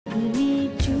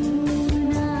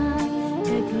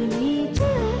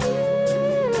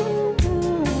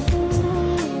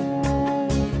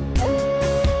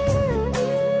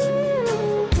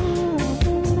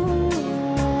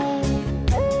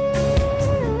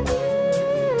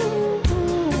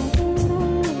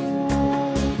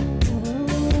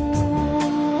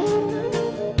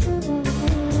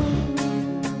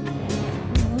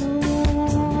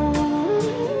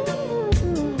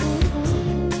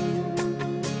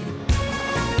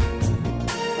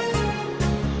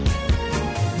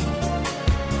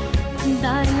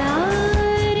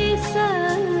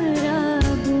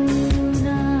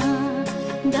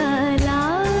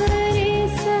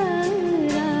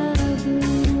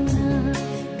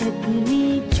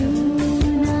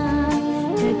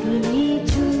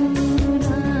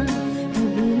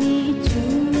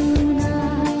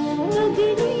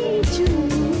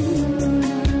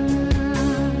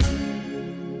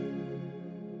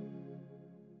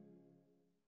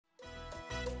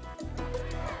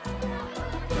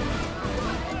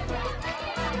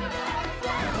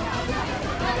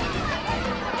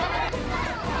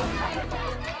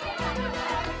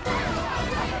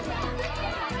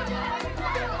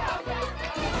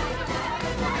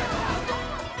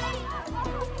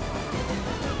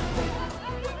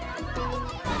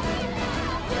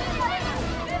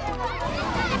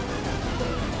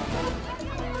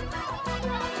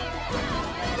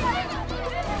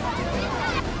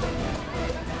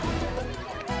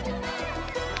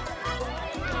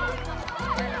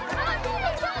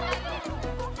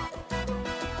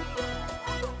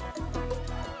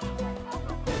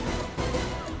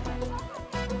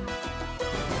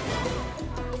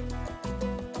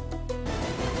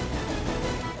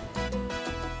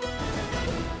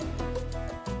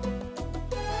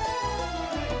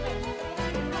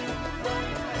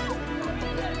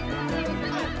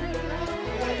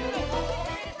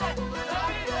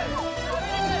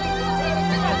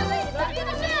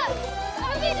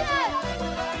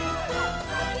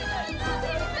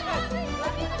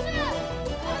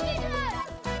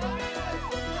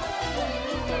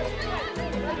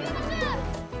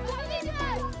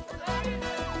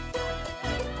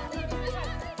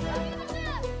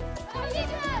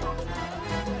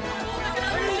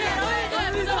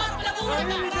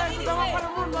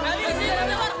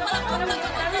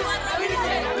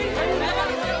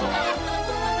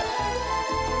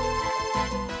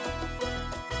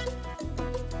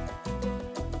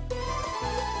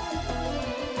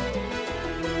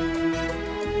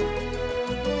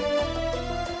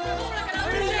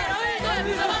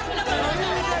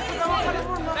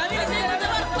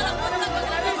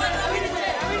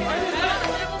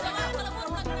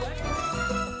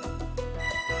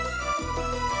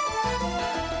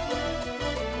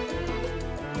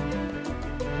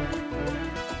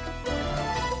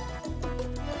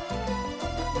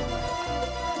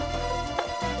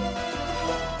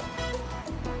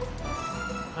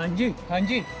हाँ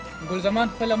जी गुलजमान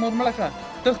खपल मور مړه کړه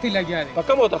تختې لګیا دی په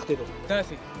کومو تختېدو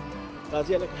داسې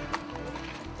راځي هلکه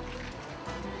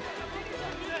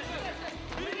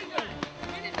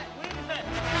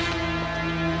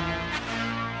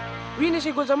وینې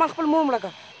شي ګلزمان خپل مور مړه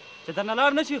کړه چې درنه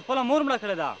لاړ نه شي خپله مور مړه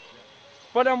کړې ده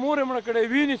خپله مور یې مړه کړې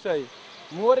وینې سئ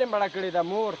مور یې مړه کړې ده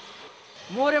مور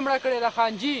یې مړه کړې ده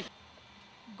خانجي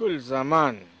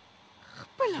ګلزمان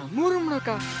خپله مور مړه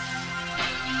کړه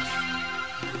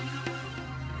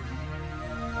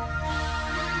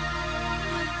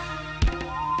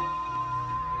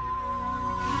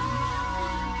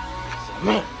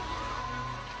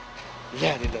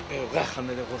یا دې د پیو غاښه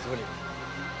مې دې غورځولې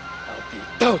او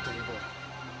پیتاو ته دې ګوره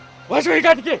واشوې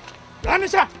ګاډي کې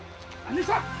رانشه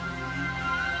رانشه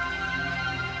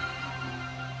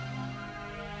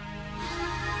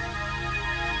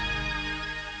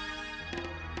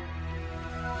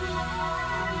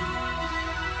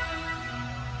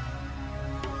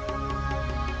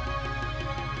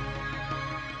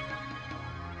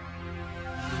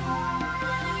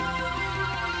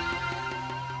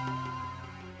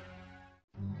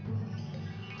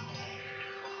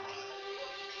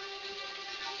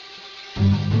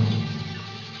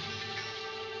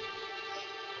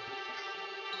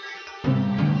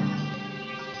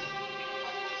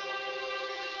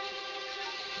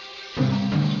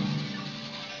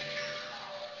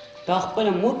تا خپل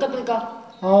مور قتل کا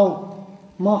او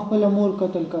ما خپل مور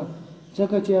قتل کا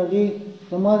ځکه چې هغې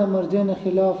زما د مرضۍ نه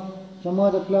خلاف زما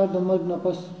د پلار د مرګ نه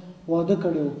پس واده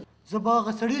کړی و زه به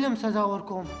هغه سړي له هم سزا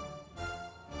ورکوم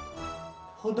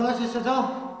خو داسې سزا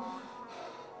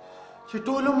چې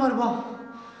ټول عمر به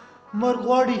مرګ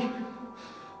غواړي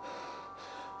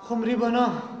خو مري به نه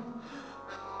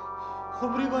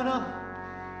خمري بنا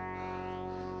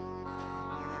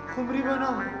خمري بنا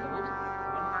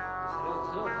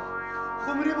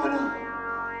خمري بنا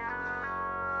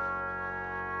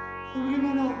خمري بنا خمري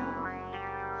بنا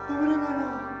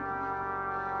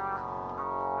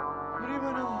خمري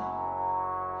بنا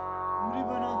خمري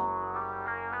بنا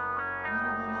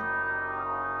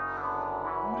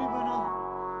خمري بنا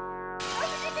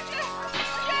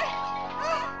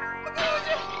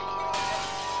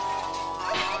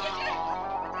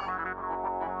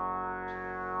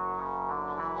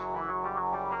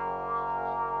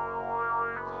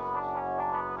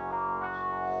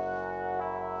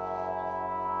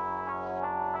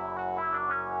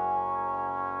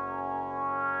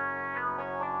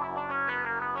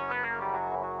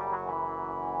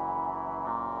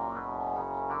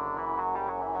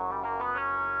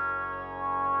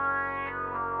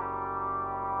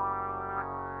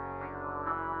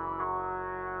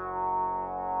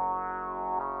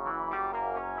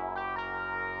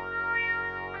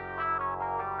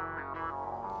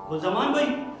गुलजमान भाई,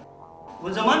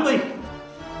 गुलजमान भाई,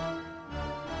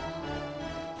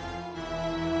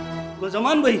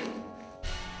 गुलजमान भाई।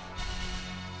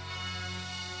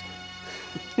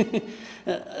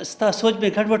 स्ता सोच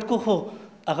में गड़बड़ को हो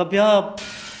अगर ब्या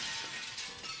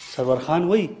सरवर खान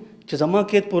वही कि जमा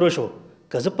केत पुरुष हो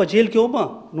गजब पर जेल के हो बा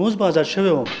नोज बाजार शवे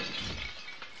हो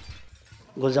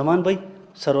गुलजमान भाई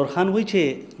सरवर खान वही छे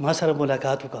मां सारा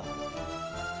मुलाकात होगा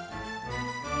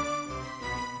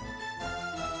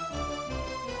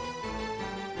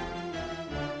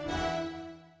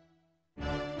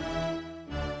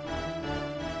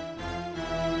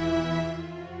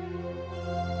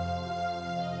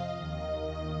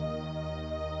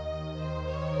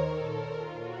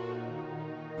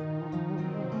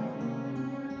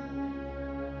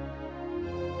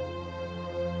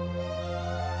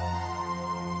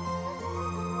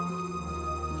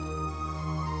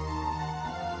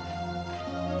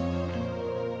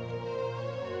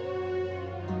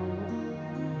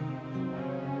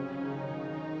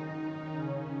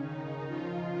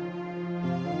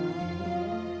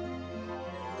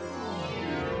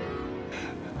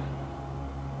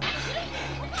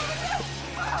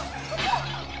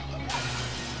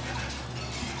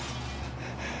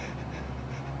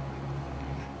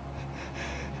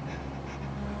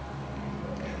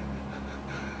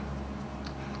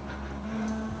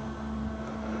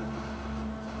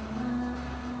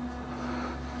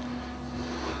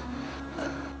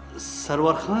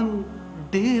सरवर खान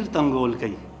ढेर तंगोल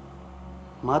कई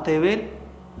माते वेल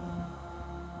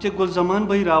चे गुलजमान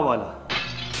भाई राव वाला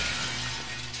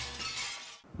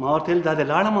माँ और तेल दादे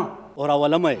लाड़ा माँ और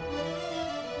आवाला मैं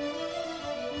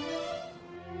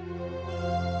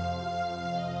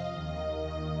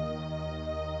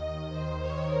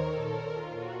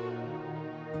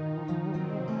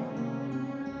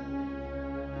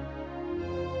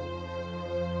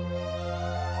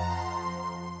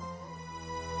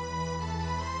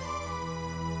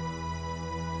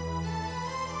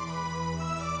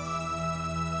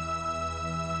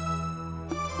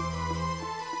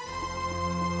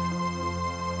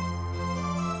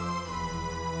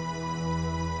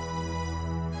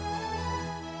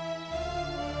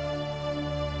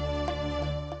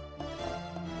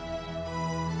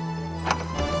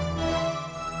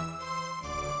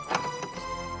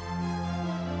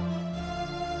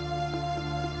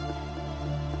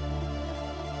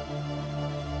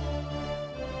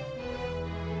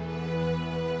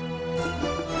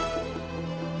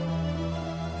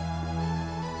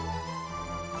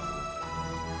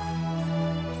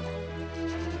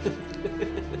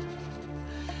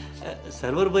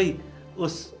सरवर भाई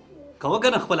उस कवा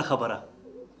न खपला खबरा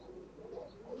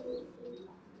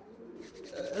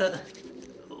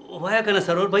वाया कना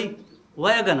सरवर भाई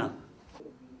वाया कना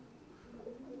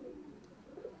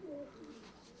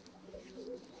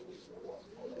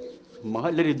ما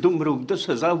لري دومره اوږده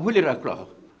سزا ولې راکړه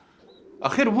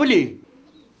اخر ولې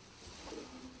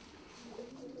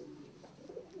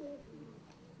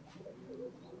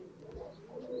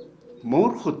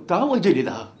مور خو تا وجلې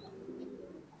ده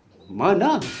ما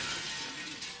نه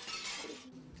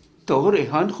ته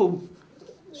ریحان خو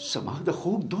زما د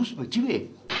خوږ دوست بچی وې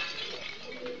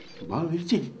ما ویل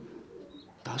چې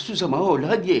تاسو زما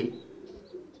اولاد یې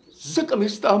ځکه مې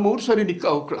ستا مور سره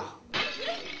نکاح وکړه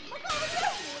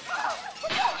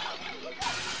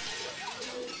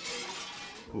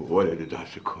ولې دې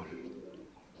داسې کول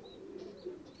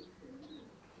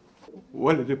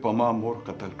ولې دې په ما مور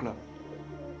قتل کړه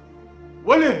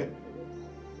ولې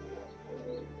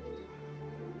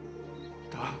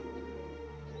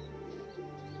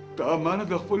تا ما نه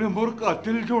د خپلې مور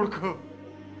قاتل جوړ کړ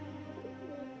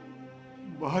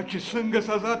ما چې څنګه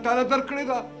سزا تاله درکړې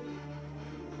ده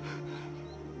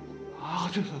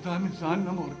هغه سزا مې ځان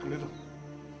نه ورکړې ده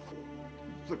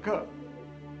ځکه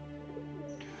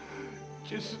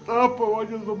چې ستا په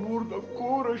وجه زه مور د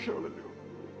کوره شړلې وم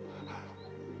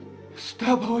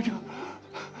ستا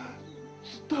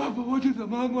په وجه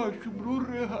زما ماشوم ورور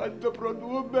ریحان د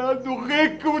پردو میندو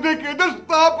غېږ کې وده کېده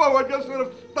ستا په وجه صرف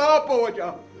ستا په وجه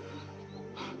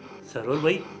سرور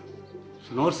بھائی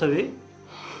نور څه وې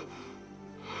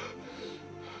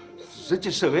زه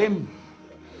چې څه ویم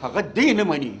هغه دې نه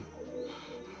مني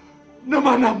نه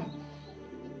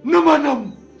منم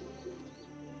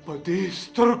په دې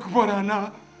سترګو به رانه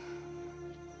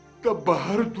د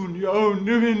بهر دنیا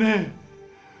نه وینې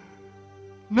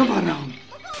نه منم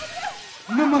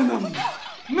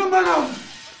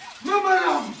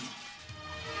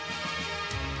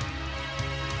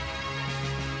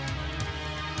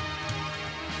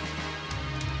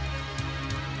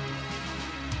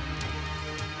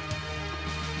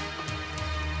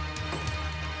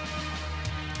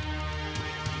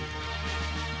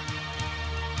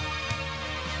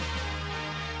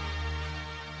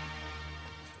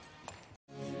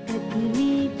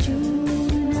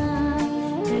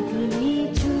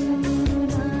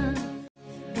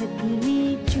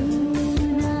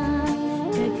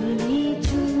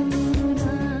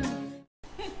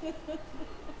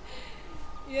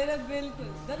یاره بالکل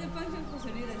دغه فنکشن خو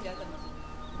ډېره زیاته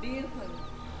ډېر ښه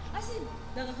هسې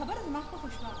دغه خبره زما خوښه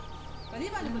شوه په دې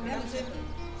باندې به بیا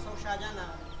سو شاهجانه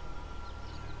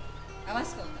اواز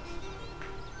کوم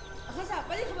ښه صاحب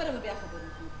په دې خبره به بیا خبرې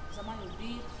وکړو زما یو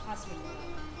ډېر خاص مېلمه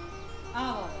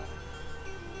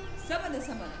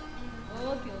سمه ده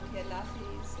اوکې الله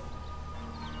حافظ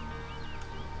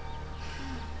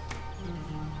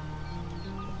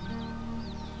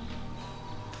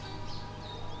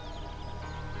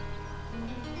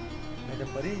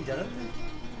मैडम परी इजाजत है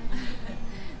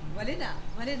ولې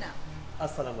نه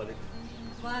السلام علیکم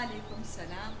وعلیکم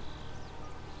السلام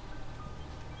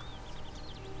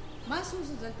ما څو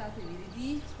ځله تا ته ویلي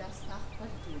دي دا ستا خپل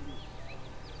ټول دي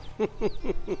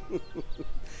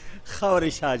خاورې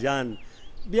شاهجان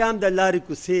بیا هم د لارې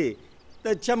کوڅې د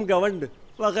چمګونډ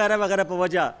وغیره وغیره په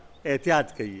وجه احتیاط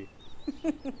کوي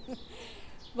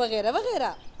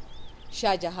وغیره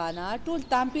شاهجهانه ټول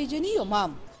تام پیژني او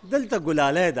مام دلته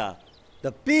ګلالی ده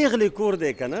د پیغلې کور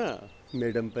دی که نه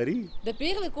میډم پری د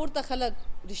پیغلې کور ته خلک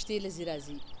رشتې لذي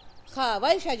راځي ښه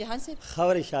وایي شاهجهان صاحب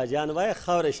خاورې شاهجان وایه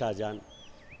خاورې شاهجان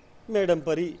میډم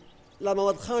پری لا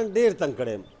محمد خان ډېر تنګ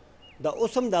کړی یم دا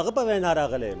اوس هم د هغه په وینا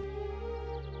راغلی یم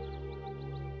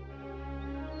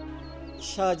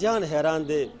شاهجان حیران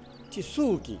دی چې څه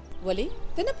وکړي ولې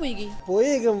ته نه پوهېږي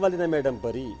پوهېږم ولې نه میډم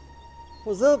پری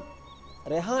خو زه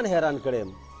ریحان حیران کړی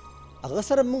یم هغه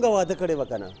سره مونږ واده کړی وه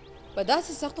که نه په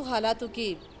داسې سختو حالاتو کې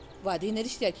وعدې نه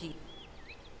رښتیا کېږي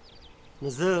نو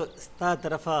زه ستا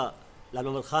طرفه لال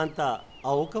محمد خان ته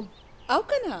او کم او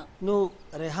که نه نو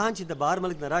ریحان چې د بهر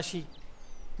ملک نه راشي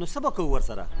نو څه به کوو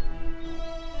ورسره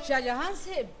شاهجهان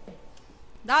صاحب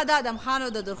دا د ادم خان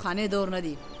او د درخانۍ دور نه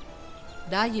دی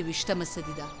دا 21مه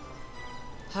صدي ده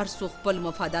هر څوک خپل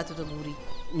مفاداتو ته ګوري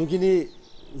نو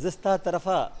ګینې زه ستا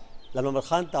طرفه لال محمد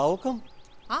خان ته او کم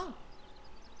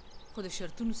خو د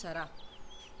شرطونو سره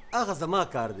هغه زما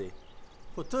کار دی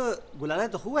خو ته ګلالۍ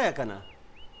ته خو ووایه که نه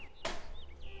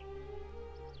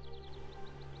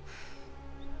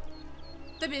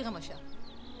ته بېغمه شه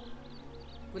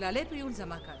ګلالۍ پرېول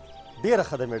زما کار دی ډېره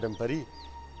ښه ده میډم پری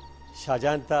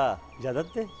شاهجان ته اجازت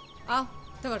دی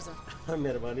ته ورځه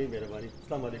مهرباني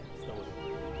السلام علیکم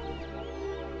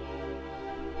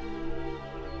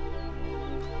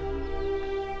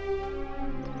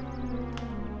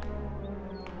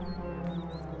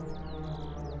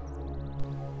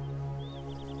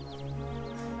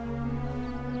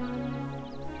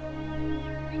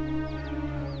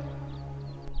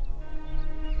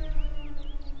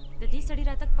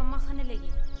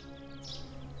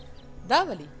دا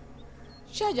ولې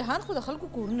شاهجهان خو د خلکو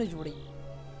کورونه جوړوي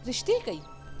رشتې کوي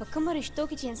په کومو رشتو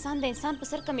کې چې انسان د انسان په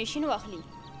سر کمیشن واخلي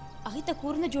هغې ته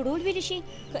کورونه جوړول ویلی شي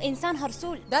که انسان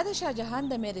هرڅول دا د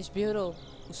شاهجهان د میرج بیورو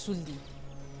اصول دي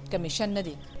کمیشن نه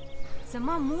دی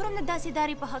زما مور هم د داسې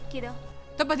داري په حق کې ده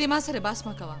ته په دې ما سره باس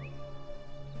مه کوه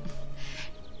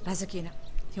راځه کښېنه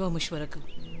یوه مشوره کوو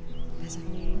راځه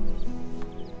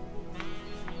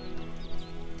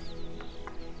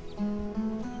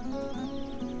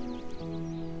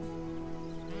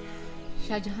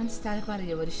شاهجهان ستا لپاره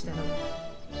یوه رشته راوړه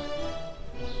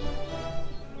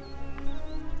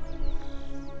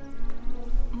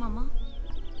ماما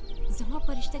زما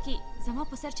په رشته کې زما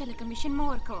په سر چله کمیشن مه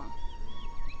ورکوه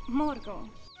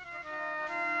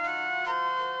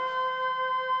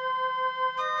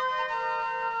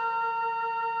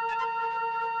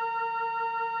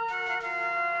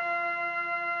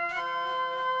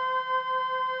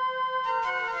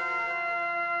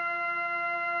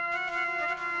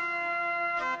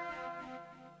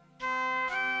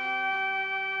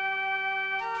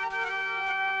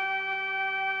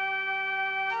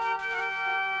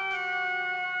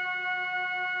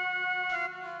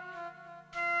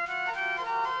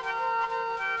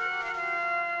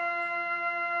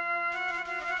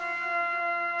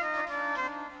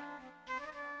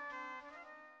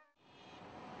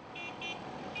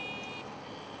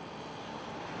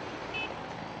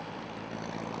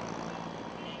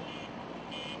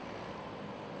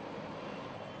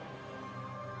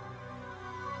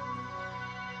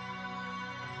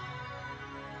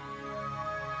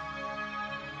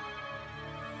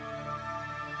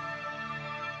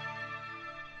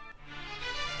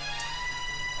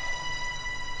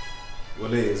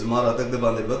ولې زما راتګ د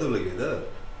باندې بد ولګېده؟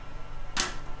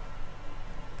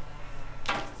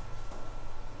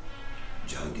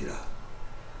 جهانګیره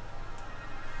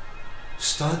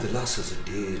ستا د لاسه زه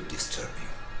ډېر ډسټرب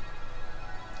یم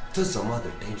ته زما د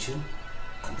ټینشن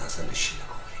اندازه نشي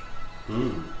لګولی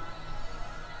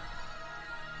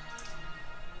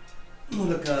نو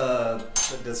لکه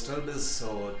د ډسټربنس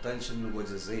او ټینشن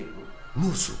وجه زه یم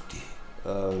نور څوک دي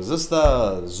زه ستا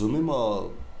زوم یم او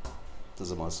ته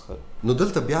زما څخه نو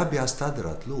دلته بیا بیا ستا د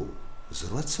راتلو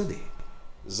ضرورت څه دی؟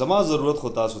 زما ضرورت خو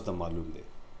تاسو ته معلوم دی.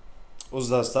 اوس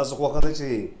دا ستاسو خوښه ده چې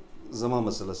زما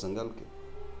مسله څنګه حل کړي.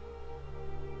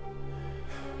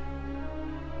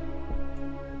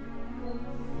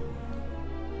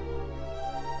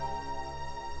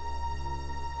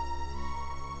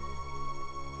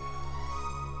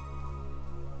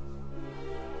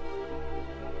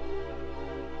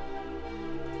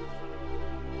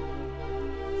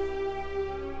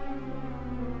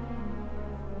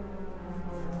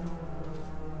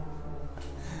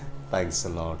 Thanks a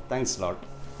lot. Thanks a lot.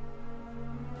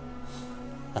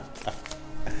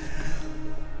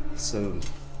 So,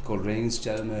 cold drinks,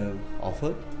 chal mein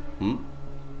offer?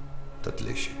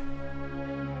 تتلی شي.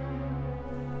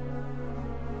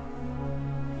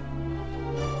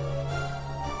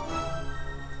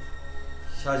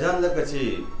 شاهجان لکه چې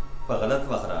په غلط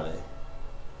وخت راغی.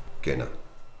 کېنه.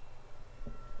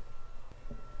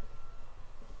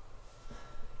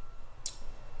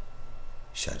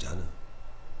 شاهجانه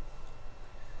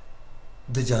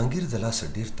د جهانګیر د لاسه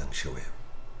ډېر تنګ شوی یم.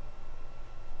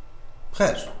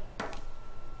 خیر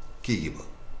کېږي به.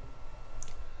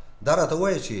 دا راته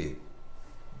ووایه چې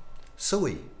څه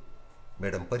وایي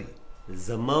میډم پري؟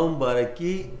 زما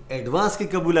مبارکي ایډوانس کې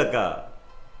قبوله کا.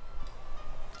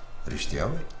 رښتیا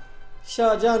وایي؟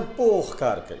 شاهجان پوخ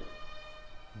کار کوي.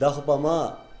 دا خو په ما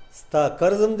ستا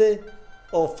قرضم دی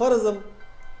او فرضم.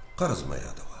 قرض مه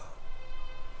یادوه.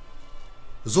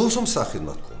 زه اوس هم ستا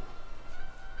خدمت کوم.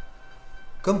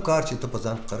 کم کار چې ته په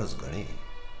ځان قرض ګڼې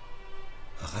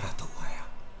هغه راته ووایه.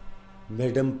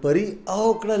 میډم پري او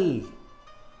کړل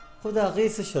خو د هغې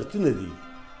څه شرطونه دي.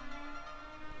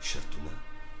 شرطونه؟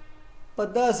 په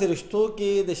داسې رشتو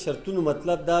کې د شرطونو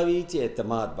مطلب دا وي چې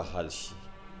اعتماد به حال شي.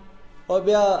 او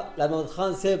بیا لال محمد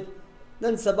خان صاحب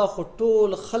نن سبا خو ټول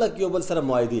خلک یو بل سره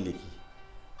معاهدې لیکي.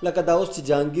 لکه دا اوس چې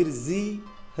جهانګیر ځي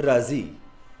راځي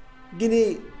ګینې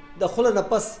د خوله نه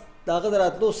پس د هغه د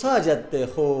راتلو څه حاجت دی.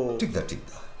 خو ټیک ده ټیک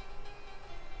ده.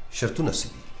 شرطونه څه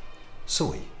دي؟ څه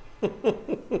وایي؟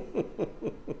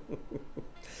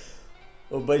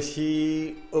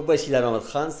 وبشي لال محمد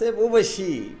خان صاحب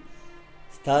وبشي.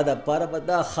 ستا دپاره به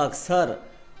دا خاکسار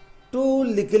ټول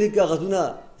لیکلي کاغذونه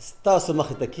ستاسو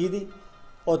مخې ته کېږدي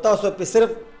او تاسو پې صرف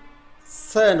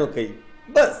ساین وکئ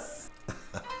بس.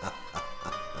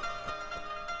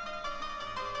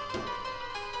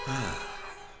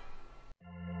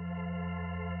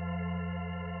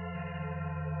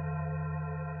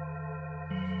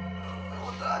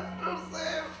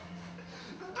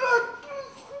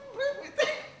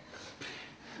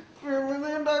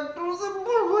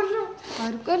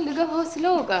 फारूक लगा हौसला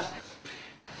होगा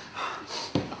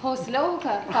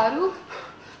फारूक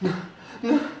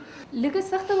लगा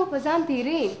सख्त वो पजान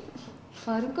तेरे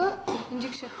फारूक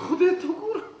इंजेक्शन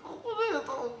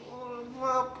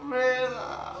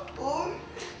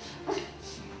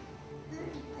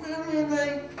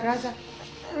राजा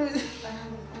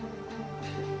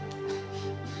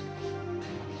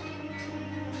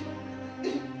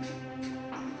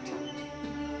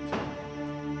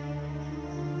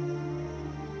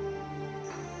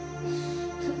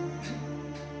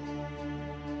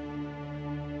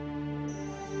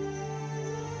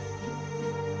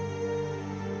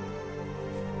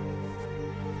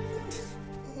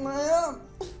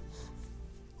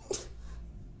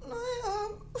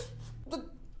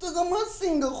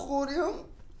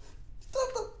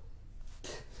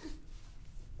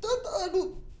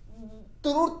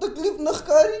ضرور تکلیف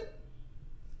نخکاری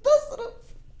تا سره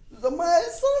زما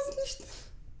احساس نشته.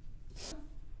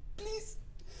 پلیز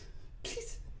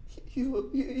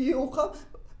یو ښه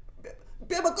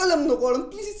بیا به کله هم نه غواړم.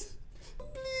 پلیز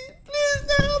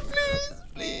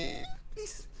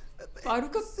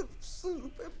फारूक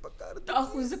تا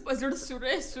خو زه په زړه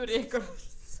سوری کړم.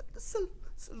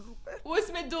 اوس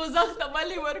مې دوزخ ته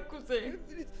ولې ورکوځې؟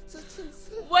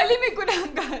 ولې مې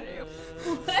ګناهګار یم؟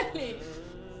 ولې؟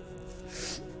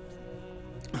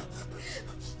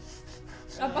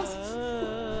 راپاس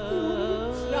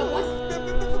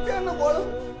بیا نه غواړم.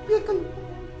 بیا کله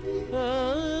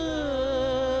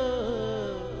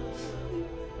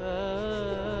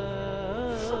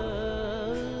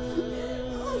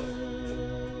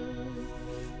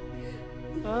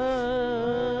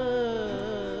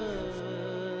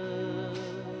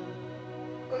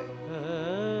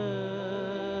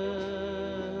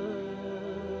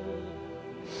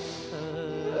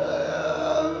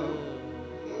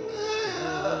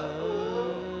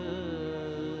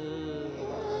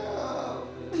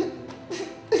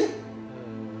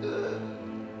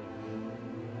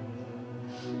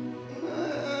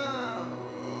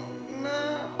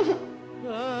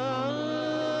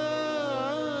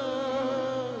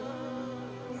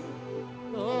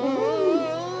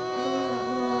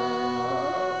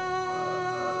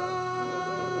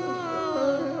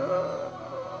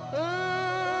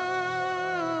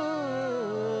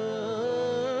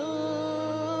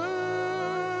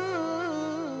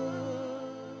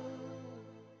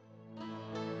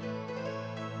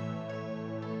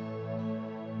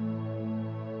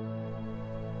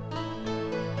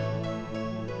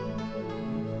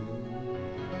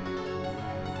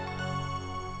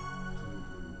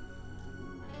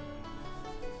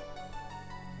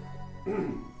मम्मा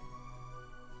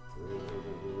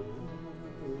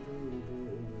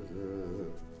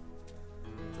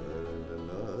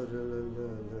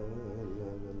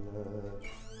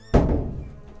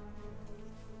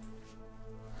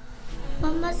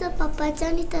से पापा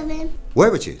जानी तवे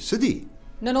وای بچې څه دي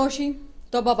نه نوشي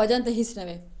ته بابا جان ته هیڅ نه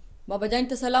وې بابا جان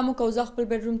ته سلام وکړه او زه خپل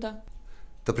بیډروم ته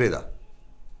ته پرېږده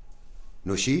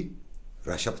نوشي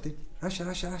راشه پتې راشه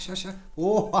راشه راشه راشه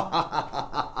اوه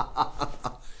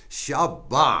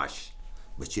شاباش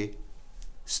بچې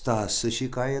ستا څه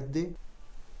شکایت دی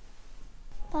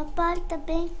पापा ته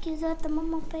بینک کې زه ته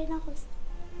ماما پیدا خوست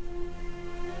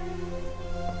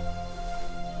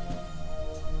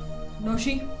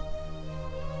نوشي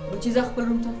بچی زه خپل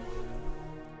روم ته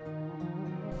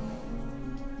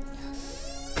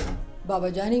بابا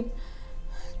جانی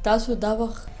تاسو دا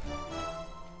وخت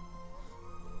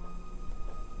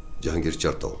جهانگیر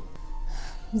چرته و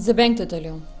زه بینک ته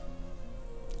تللی وم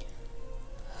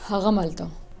هغه مالته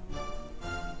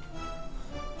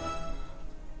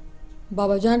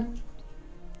بابا جان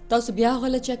تاسو بیا هغه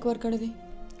له چک ورکړی دی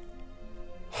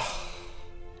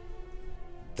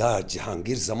دا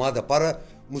جهانگیر زما دپاره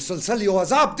مسلسل یو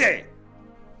عذاب دی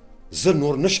زه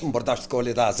نور نشم برداشت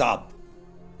کولی دا عذاب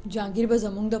جهانگیر به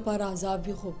زمونږ دپاره عذاب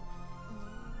وي خو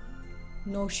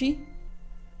نوشي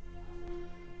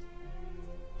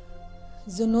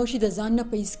زه نوشي د ځان نه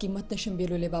په هېڅ قیمت نشم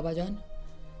بیلولی بابا جان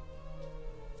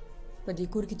په دې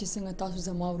کور کې چې څنګه تاسو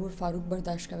زما ورور فاروق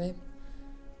برداشت کوئ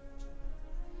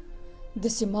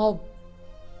داسې ما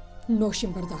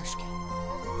نوشیم برداشت کوي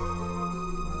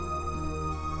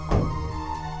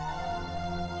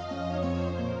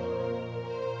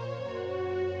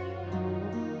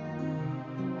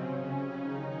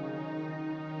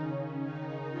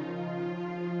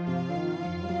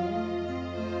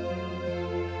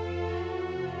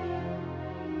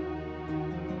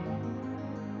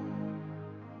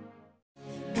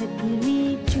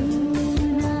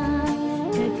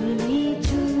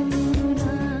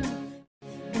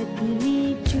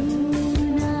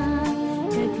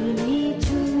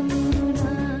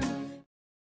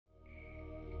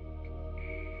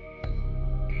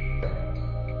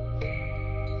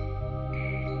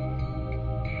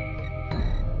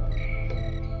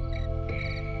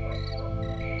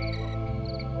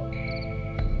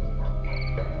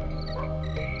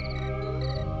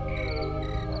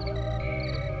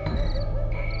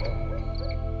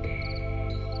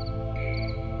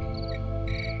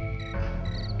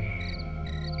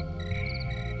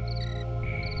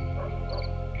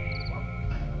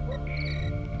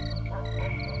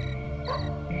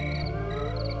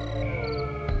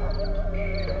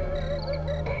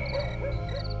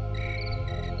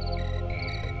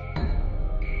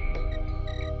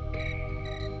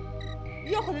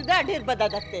یو خو دا ډېر بد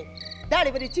عادت دی داړې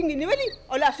به دې چینګې نیولي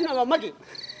او لاسونه به مږې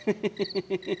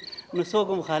نو څه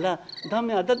وکړم خاله دا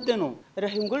مې عادت دی نو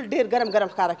رحیم ګل ډېر ګرم ګرم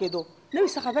ښکاره کېدو نوې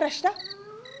څه خبره شته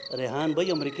ریحان بھائی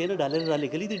امریکې نه ډالر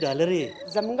رالېږلي دي ډالرې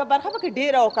زمونږ برخه پکې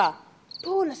ډېره وکړه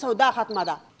ټوله سودا ختمه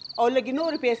ده او لږې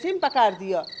نورې پیسې هم پکار دي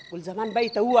ګلزمان بای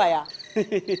ته ووایه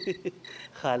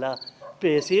خاله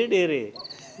پیسې ډېرې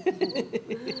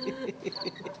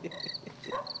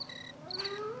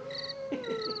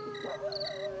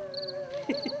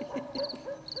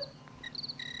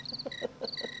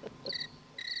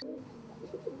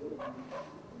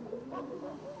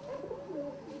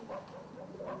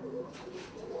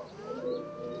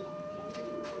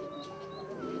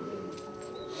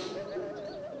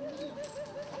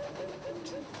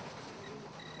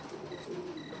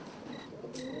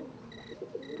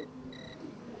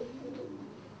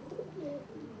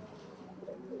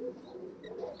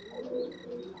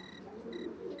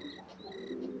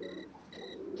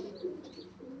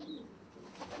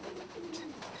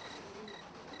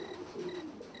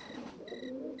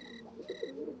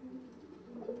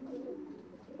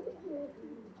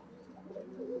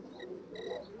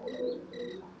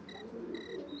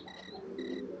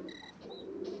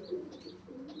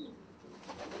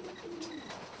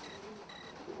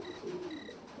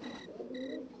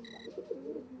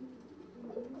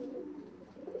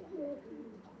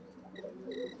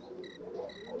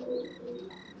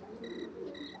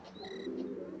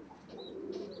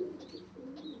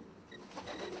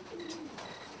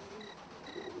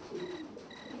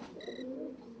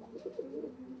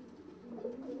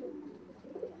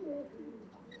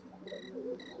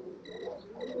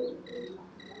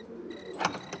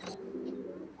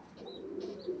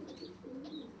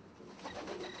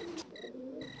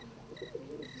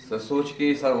څه سوچ کې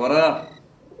سروره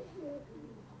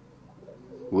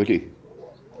ولې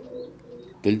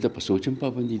دلته په سوچم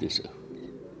پابندي ده څه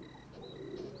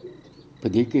په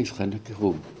دې کې هیڅ خانه کې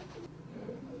خو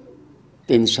د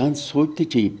انسان سوچ دی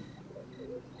چې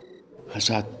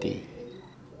حساد دی.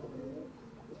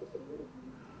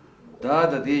 دا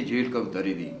د دې جیل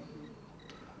کوترې دي.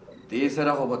 دې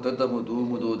سره خو به ته د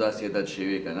مودو داسې عادت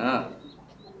شوې که نه؟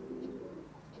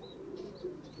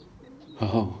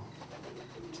 هو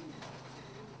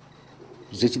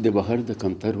زه چې د بهر د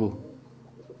کمترو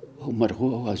او مرغو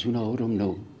اوازونه اورم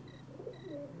نو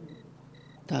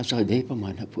د ازادۍ په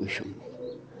معنا پوه شم.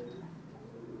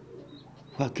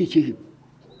 واقعي چې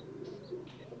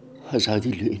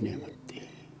ازادي لوی نعمت دی.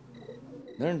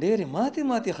 نن ډېرې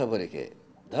ماتې خبرې کوې.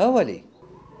 دا ولې؟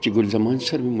 چې ګل زمان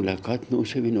سره مې ملاقات نه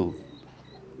وشوي نو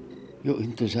یو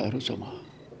انتظار زما،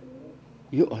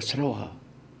 یو اسره وه،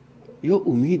 یو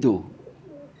امید و.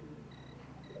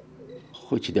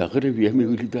 خو چې د هغه رویه مې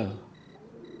ولیده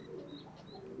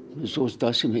نو زه اوس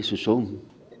داسې محسوسوم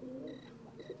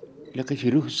لکه چې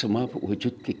روح زما په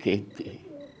وجود کې قید دی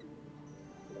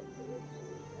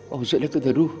او زه لکه د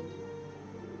روح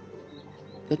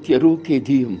د تیارو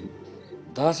قیدي یم.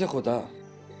 داسې خو ده.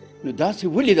 نو داسې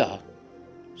ولې ده؟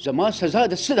 زما سزا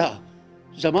د څه ده؟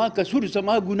 زما قصور،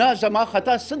 زما ګناه، زما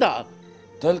خطا څه ده؟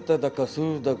 دلته د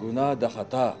قصور، د ګناه، د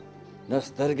خطا نه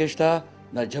سترګې شته،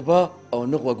 نه ژبه او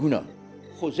نه غوږونه.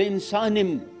 خو زه انسان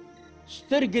یم،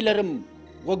 سترګې لرم،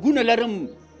 غوږونه لرم،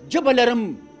 ژبه لرم.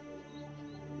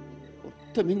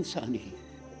 ته مې انسان یې.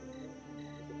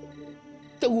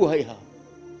 ته ووایه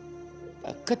دا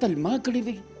قتل ما کړی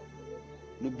دی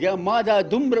نو بیا ما دا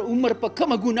دومره عمر په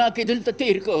کومه ګناه کې دلته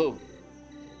تیر کړ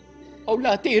او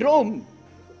لا تیروم.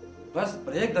 بس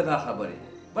پرېږده دا خبرې،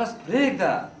 بس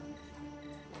پرېږده.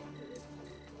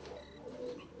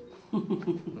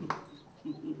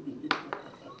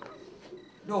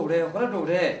 ډوډۍ خوره،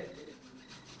 ډوډۍ.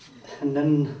 نن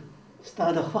ستا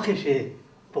د خوښې شی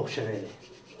پوخ شوی دی.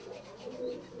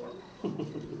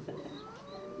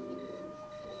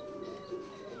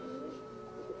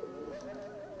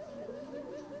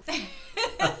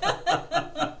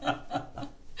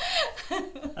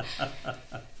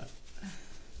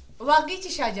 واقعي چې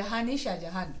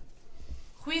شاهجهان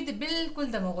خوی د بالکل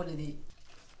د مغولو دی.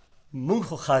 مونږ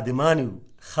خو خادمان یو،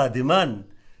 خادمان،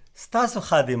 ستاسو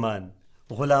خادمان،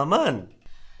 غلامان.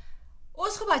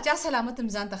 اوس خو باچا سلامت هم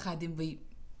ځان ته خادم وي.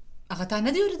 هغه تا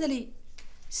نه دی اورېدلی؟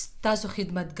 ستاسو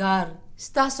خدمتګار،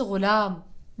 ستاسو غلام،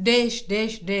 ډیش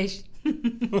ډیش ډیش.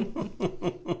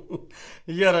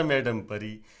 یاره میډم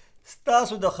پری،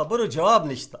 ستاسو د خبرو جواب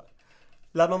نشته.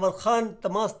 لال محمد خان ته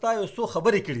ما ستا یو څو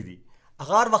خبرې کړي دي.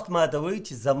 هغه هر وخت ما ته وایي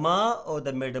چې زما او د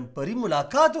میډم پری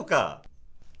ملاقات وکړه.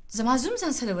 زما زوم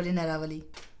ځان سره ولې نه راولي؟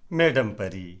 میډم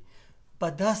پری، په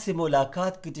داسې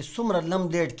ملاقات کې چې څومره لم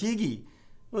لیټ کېږي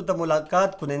نو د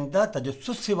ملاقات کننده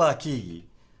تجسس سوا کېږي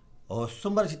او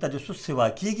څومره چې تجسس سوا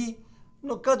کېږي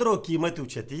نو قدر و قیمت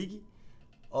اوچتېږي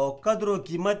او قدر و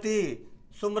قیمت یې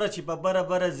څومره چې په بره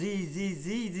بره ځي ځي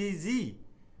ځي ځي ځي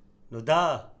نو دا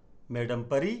میډم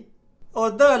پری او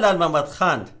دا لال محمد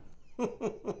خان.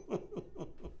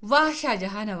 واه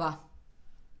شاهجهانه واه،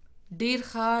 ډېر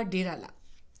ښه، ډېر اعلی.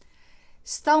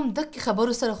 ستا هم دقې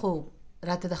خبرو سره خو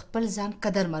راته د خپل ځان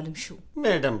قدر معلوم شو.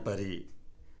 میډم پری،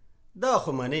 دا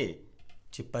خو منې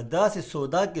چې په داسې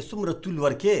سودا کې څومره طول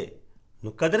ورکې نو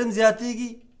قدر هم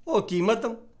زیاتېږي او قیمت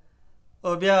هم.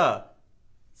 او بیا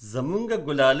زمونږ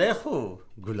ګلالی خو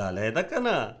ګلالی ده که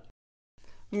نه؟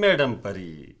 میډم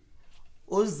پری،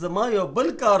 اوس زما یو بل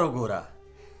کار وګوره.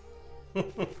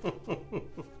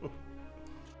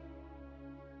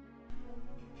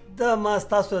 دا ما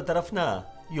ستاسو د طرف نه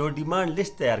یو ډیمانډ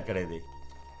لیست تیار کړی دی.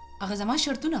 هغه زما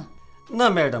شرطونه؟ نه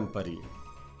میډم پری،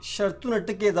 شرطونه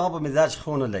ټکې زما په مزاج ښه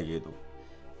ونه لګېدو.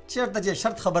 چېرته چې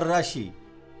شرط خبر راشي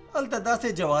هلته داسې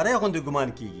جواری غوندې ګمان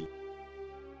کېږي،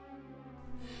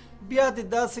 بیا دې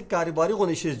داسې کاروباري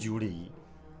غوندې شیز جوړېږي.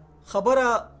 خبره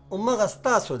همغه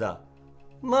ستاسو ده،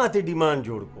 ما ته ډیمانډ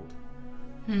جوړ کړو.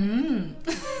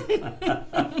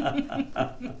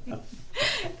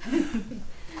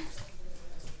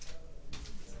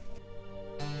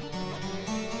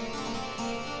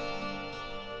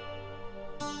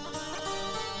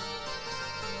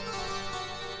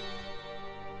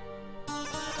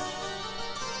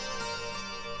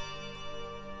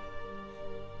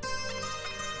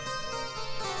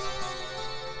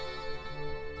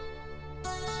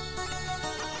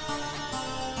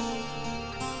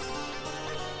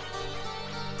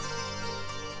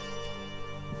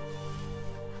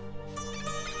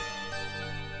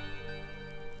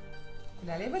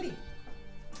 لاله ولی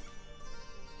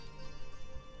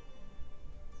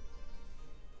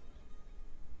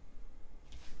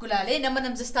ګلاله نه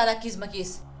منم زه ستا راکیز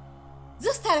مکیز.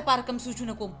 زه ستا لپاره کوم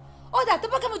سوچونه کوم او دا ته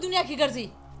په کومه دنیا کې ګرځې؟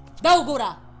 دا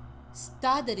وګوره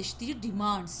ستا د رشتې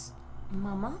ډیمانډز.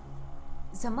 ماما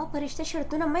زما په رشته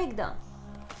شرطونه مه ایږده.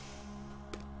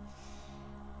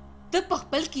 ته په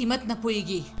خپل قیمت نه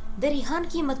پوهېږي. د ریحان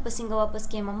قیمت په څنګه واپس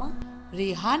کړې ماما؟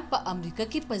 ریحان په امریکا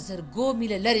کې په زرګو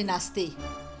میله لرې ناست دی.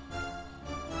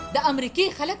 د امریکې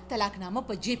خلک طلاقنامه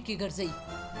په جیب کې ګرځوي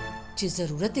چې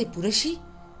ضرورت یې پوره شي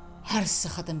هر څه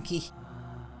ختم کی.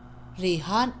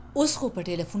 ریحان اوس خو په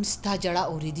ټلیفون ستا جړه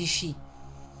اورېدی شي،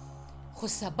 خو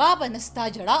سبا به نه ستا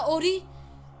جړه اوري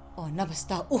او نه به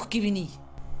ستا اوښکې ویني.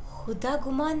 خو دا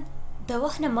ګمان د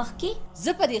وخت نه مخکې؟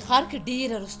 زه په دې ښار کې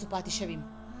ډېره رستو پاتې شویم،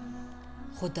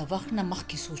 خو د وخت نه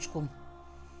مخکې سوچ کوم.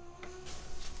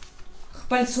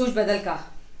 خپل سوچ بدل کا،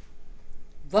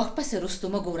 وخت پسې رستو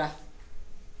مه ګوره،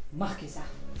 مخکې ځه.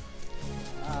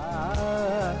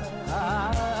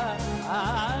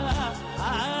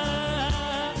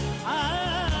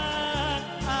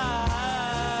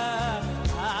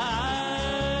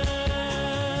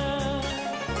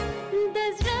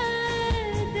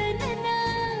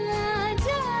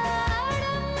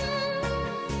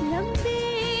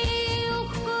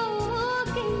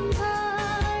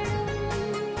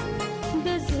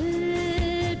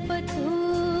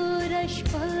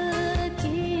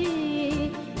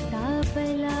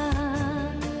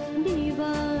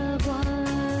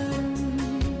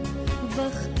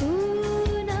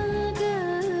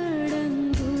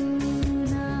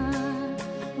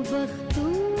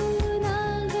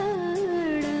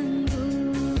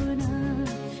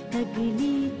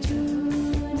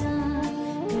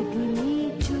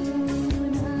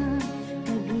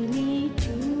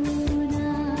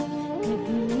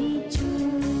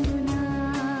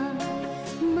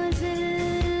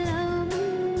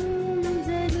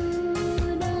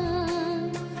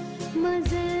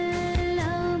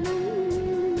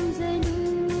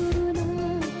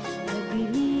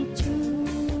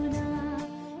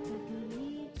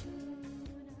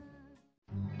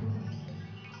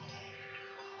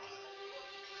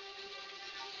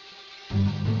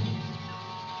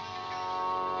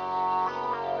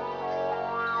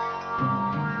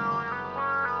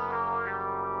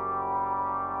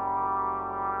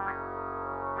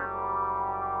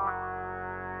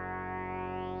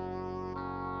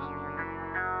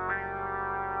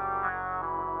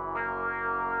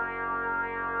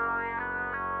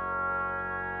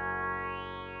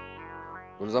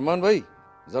 ګلزمان بھائی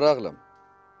زه راغلم.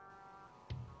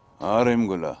 رحیم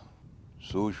ګله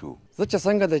څه وشو؟ زه چې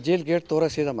څنګه د جیل ګیټ ته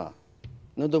ورسېدم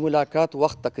نو د ملاقات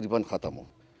وخت تقریبا ختم و،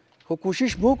 خو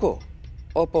کوشش مو کو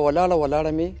او په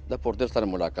ولاړه مې د پورتر سره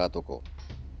ملاقات وکړو.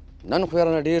 نن خو یې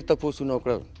رانه ډېر تپوسونه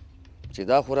وکړل چې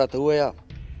دا خو راته ووایه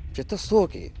چې ته څوک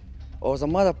یې او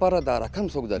زما دپاره دا رقم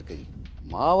څوک درکوي.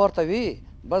 ما ورته وی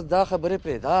بس دا خبرې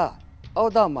پرېږده او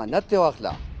دا امانت دې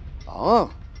واخله.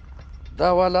 دا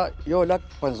والا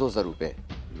 1,50,000 روپے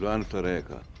ځان سره یې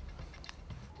که.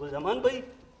 गुलजमान भाई,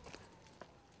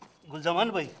 गुलजमान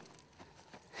भाई,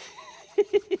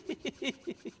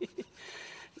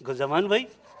 गुलजमान भाई,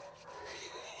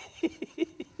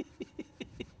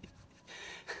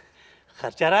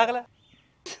 खर्चा रागला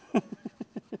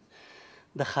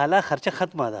द खाला खर्चा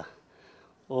खत्म आदा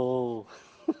ओ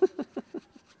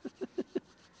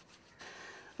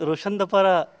रोशन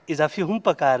दपारा इजाफी हम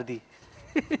पकार दी.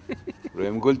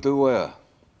 رحیم ګل ته ووایه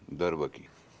در بکی.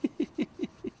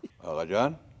 آقا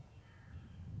جان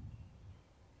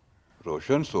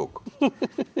روشن څوک؟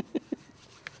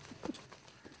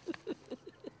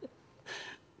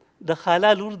 د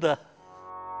خالا لور ده.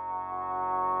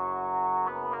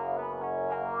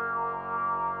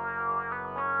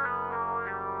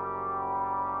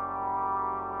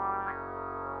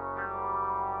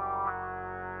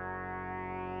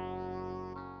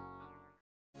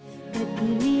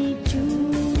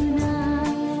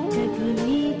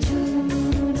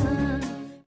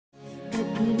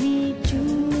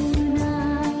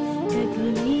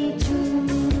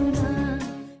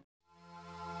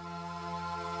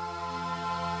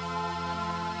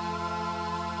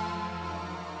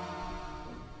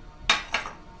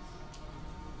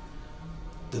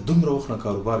 د دومره وخت نه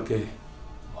کاروبار کوي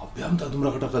او بیا هم دا دومره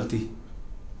غټه غلطي.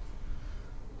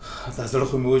 دا زړه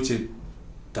خو مې وایي چې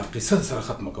دا قصه سره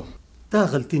ختمه کوم. دا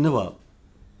غلطي نه وه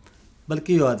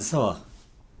بلکې یو حادثه وه.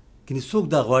 کني څوک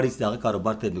دا غواړي چې د هغه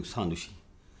کاروبار ته نقصان وشي.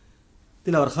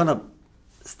 دلاور خانه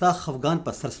ستا خفګان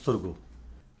په سر سترګو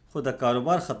خو د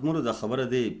کاروبار ختمولو دا خبره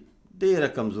دی ډېره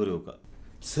کمزورې وکړه.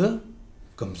 څه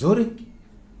کمزورې؟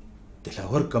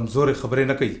 دلاور کمزورې خبرې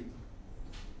نه کوي،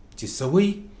 چې څه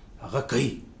وایي هغه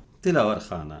کوي. دلاور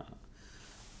خانه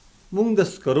مونږ د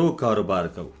سکرو کاروبار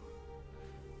کوو،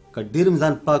 که ډېر م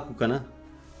ځان پاک وکړه نه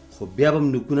خو بیا به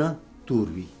م نوکونه تور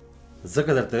وي.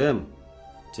 ځکه درته وایم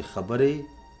چې خبرې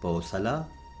په حوصله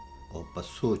او په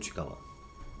سوچ کوه.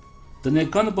 د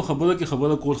نیکانو په خبره کې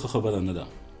خبره کول ښه خبره نه ده،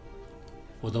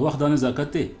 خو د وخت دا نزاکت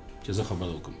دی چې زه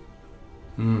خبره وکړم.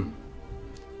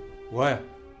 وایه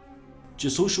چې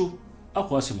څه شو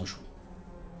اخوا هسې مه شو،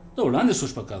 د وړاندې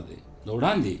سوچ پکار دی، د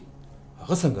وړاندې.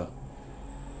 هغه څنګه؟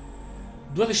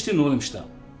 دوه رشتې نور هم شته.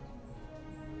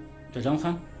 جاجان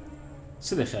خان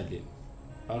څه دی خیال دی؟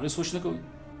 هغې سوچ نه کوئ؟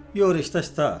 یو رشته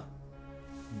شته،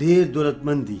 ډېر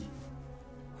دولتمند دي،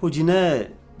 خو جینۍ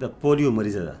د پولیو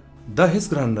مریضه ده. دا هیڅ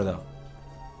ګران نه ده.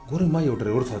 ګوره ما یو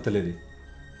ډرایور ساتلی دی،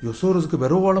 یو څو ورځو کې به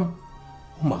روغواړم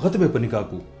هم هغه ته به یې په نکاح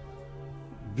کړو،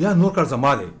 بیا نور کار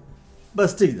زما دی.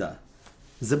 بس ټیک ده،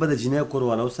 زه به د جینۍ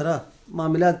کوروالو سره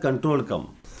معاملات کنټرول کم.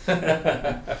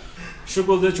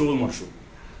 شکر دی چې ومړ شو.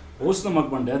 اوس نو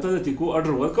مکمنډۍ ته د تیکو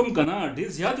اډر ورکم که نه، ډېر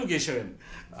زیات وږی شوی یم.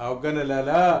 او کنه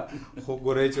لالا خو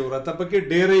ګورئ چې ورته پکې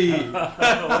ډېره یي.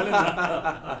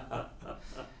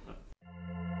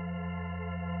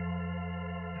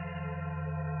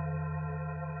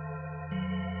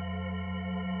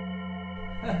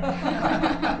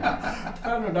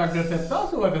 ډاکټر صاحب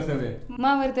تاسو وته څه وی؟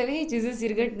 ما ورته وی چې زه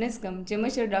سیګریټ نه څکم، چې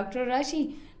مشر ډاکټر راشي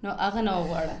نو هغه نه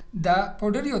وغواړه. دا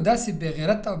پوډر یو داسې بې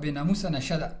غیرت او بې ناموسه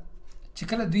نشه ده چې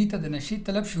کله دوی ته د نشې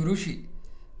طلب شروع شي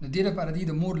نو دې لپاره دوی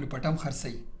د مور لپټه هم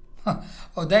خرڅوي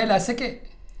او دا یې لاسه کې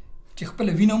چې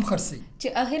خپله وینه هم خرڅوي. چې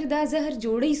آخر دا زهر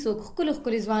جوړی څوک ښکلو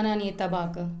ښکلې ځوانان یې تباه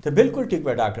کړه. ته بالکل ټیک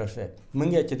وی ډاکټر صاحب، موږ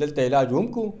یې چې دلته علاج هم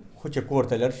کوو، خو چې کور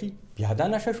ته لاړ شي بیا دا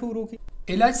نشه شروع کړي.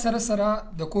 علاج سره سره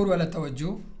د کور والا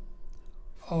توجه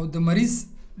او د مریض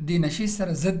د نشې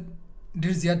سره ضد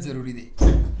ډېر زیات ضروری دی.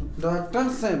 ډاکټر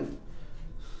صاحب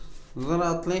زه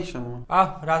راتلی شم؟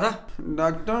 راځه.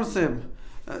 ډاکټر صاحب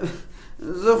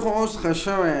زه خو اوس ښه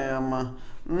شوی یم،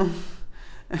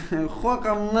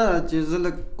 خوښه م نه ده چې زه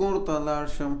لږ کور ته لاړ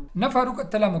شم. نه فاروق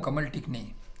ته لا مکمل ټیک نه یې.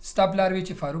 ستا پلار وی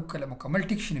چې فاروق کله مکمل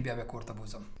ټیک شي نو بیا به کور ته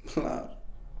بوځم. پلار؟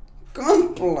 کوم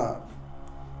پلار؟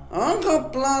 هغه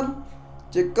پلار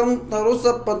چې کوم تر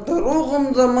اوسه په دروغ هم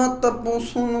زما تپوس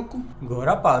ونه کړو.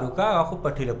 ګوره فاروقه هغه خو په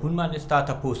ټلیفون باندې ستا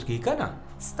تپوس کوي که نه؟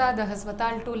 ستا د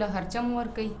هسپتال ټوله خرچه مو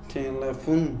ورکوي.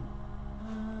 ټلیفون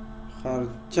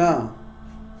خرچه؟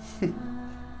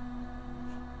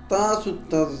 تاسو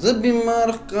ته زه بیمار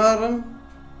ښکارم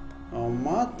او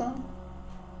ما ته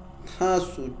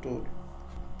تاسو ټول.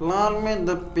 پلار مې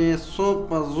د پیسو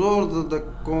په زور د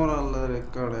کوره لرې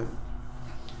کړی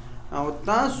او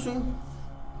تاسو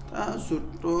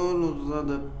ټولو زه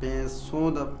د پیسو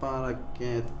دپاره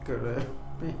قید کړی.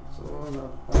 پیسو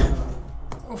دپاره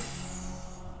اوف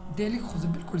دی لیک خو زه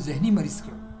بلکل ذهني مریض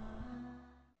کړم.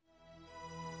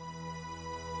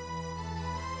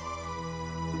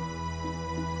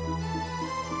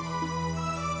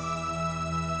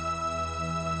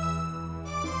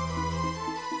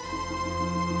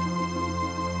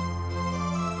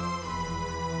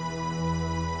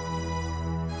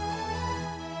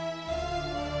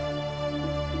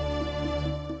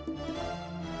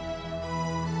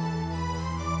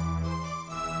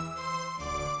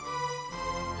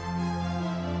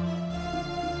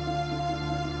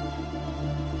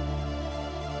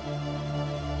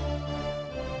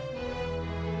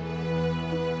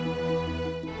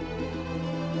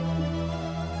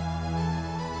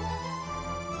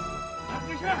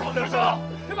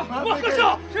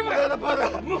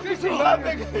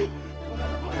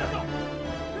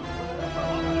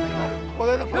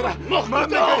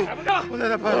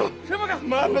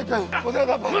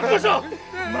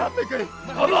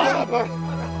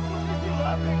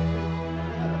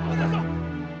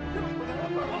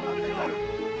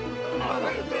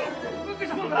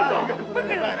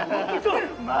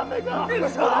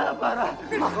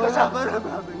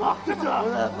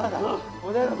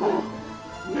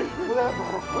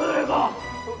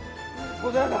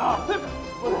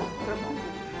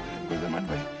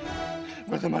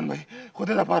 ګلزمان بھائی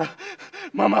خدای دپاره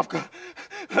ما معاف کړه،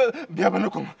 بیا به نه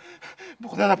کوم.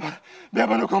 خدای دپاره بیا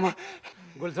به نه کوم.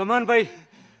 ګلزمان بھائی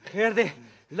خیر دی،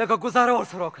 لږه ګزاره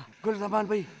ورسره وکړه. ګلزمان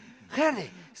بھائی خیر دی،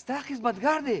 ستا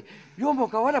خدمتګار دی، یو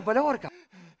موقع وله بله ورکړه.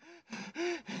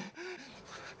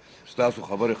 ستاسو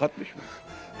خبرې ختمې شوې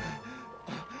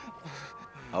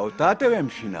او تا ته ویم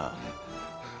شینه،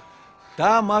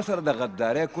 تا ما سره د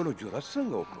غدارۍ کولو جرأت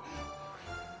څنګه وکړو؟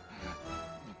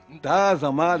 تا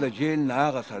زما د جیل نه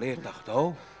هغه سړی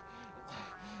تښتو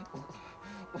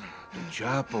د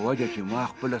چا په وجه چې ما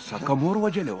خپله سکه مور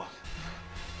وجلې وه.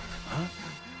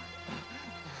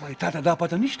 وایي تا ته دا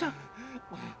پته نشته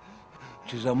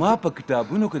چې زما په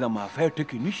کتابونو کې د معافۍ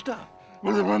ټکي نشته؟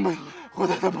 ګلزمان بھائی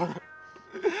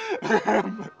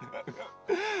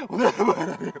خدای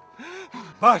دپاره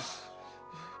بس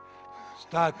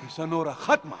تا کیسه نوره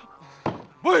ختمه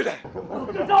بویده